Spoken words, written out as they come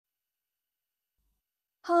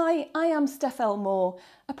Hi, I am Steph Elmore,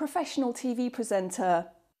 a professional TV presenter.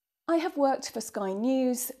 I have worked for Sky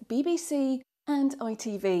News, BBC and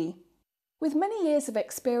ITV. With many years of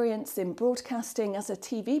experience in broadcasting as a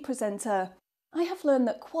TV presenter, I have learned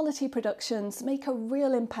that quality productions make a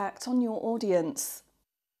real impact on your audience.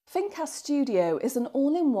 Fincast Studio is an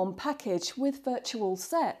all-in-one package with virtual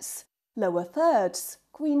sets, lower thirds,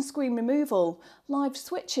 green screen removal, live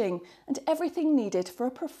switching and everything needed for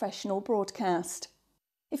a professional broadcast.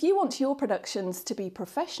 If you want your productions to be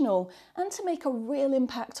professional and to make a real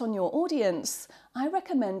impact on your audience, I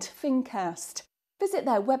recommend Fincast. Visit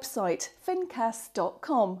their website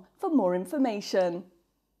fincast.com for more information.